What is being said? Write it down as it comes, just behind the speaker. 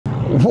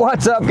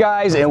What's up,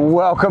 guys, and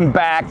welcome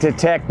back to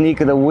Technique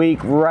of the Week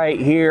right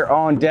here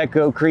on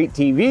Deco-Crete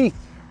TV.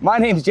 My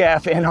name's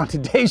Jeff, and on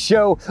today's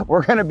show,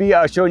 we're going to be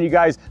showing you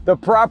guys the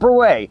proper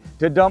way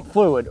to dump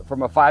fluid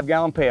from a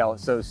 5-gallon pail.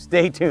 So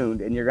stay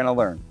tuned, and you're going to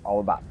learn all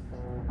about it.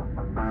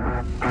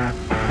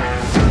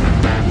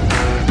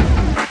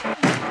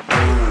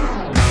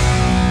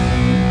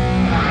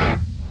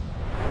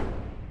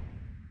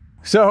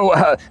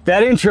 So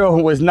that intro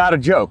was not a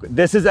joke.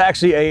 This is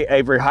actually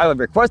a very highly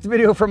requested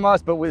video from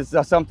us, but was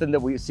something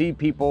that we see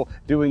people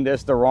doing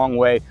this the wrong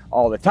way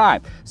all the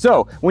time.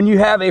 So when you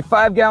have a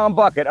 5-gallon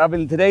bucket of,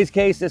 in today's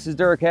case, this is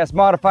Duracast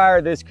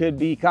modifier, this could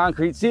be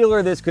concrete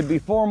sealer, this could be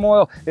form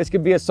oil, this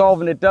could be a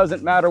solvent, it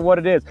doesn't matter what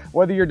it is.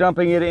 Whether you're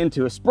dumping it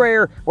into a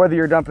sprayer, whether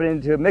you're dumping it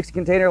into a mixed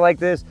container like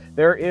this,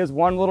 there is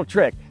one little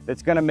trick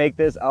that's gonna make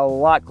this a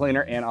lot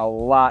cleaner and a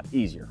lot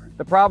easier.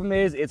 The problem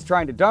is it's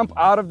trying to dump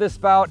out of this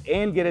spout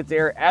and get its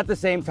air at the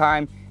same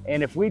time.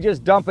 And if we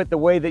just dump it the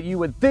way that you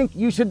would think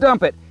you should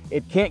dump it,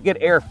 it can't get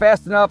air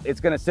fast enough. It's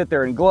gonna sit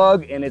there and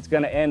glug, and it's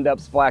gonna end up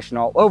splashing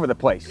all over the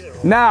place.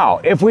 Now,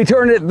 if we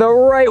turn it the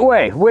right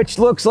way, which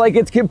looks like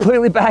it's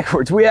completely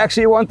backwards, we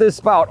actually want this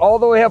spout all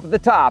the way up at the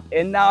top.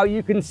 And now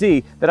you can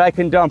see that I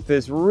can dump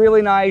this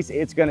really nice.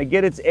 It's gonna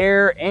get its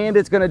air and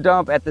it's gonna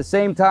dump at the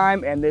same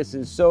time. And this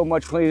is so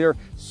much cleaner,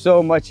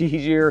 so much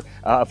easier.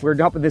 If we're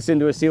dumping this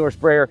into a sealer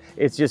sprayer,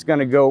 it's just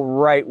gonna go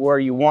right where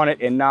you want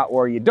it and not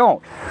where you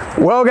don't.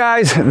 Well,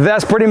 guys,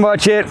 that's pretty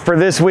much it for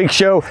this week's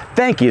show.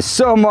 Thank you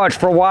so much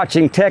for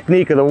watching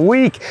Technique of the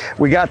Week.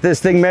 We got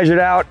this thing measured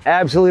out,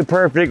 absolutely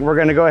perfect. We're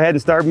gonna go ahead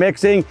and start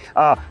mixing.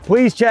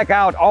 Please check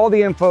out all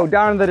the info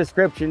down in the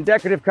description.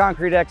 Decorative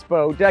Concrete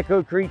Expo,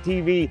 Deco-Crete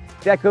TV,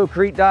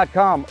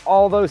 Deco-Crete.com,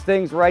 all those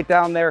things right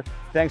down there.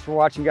 Thanks for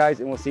watching, guys,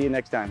 and we'll see you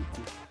next time.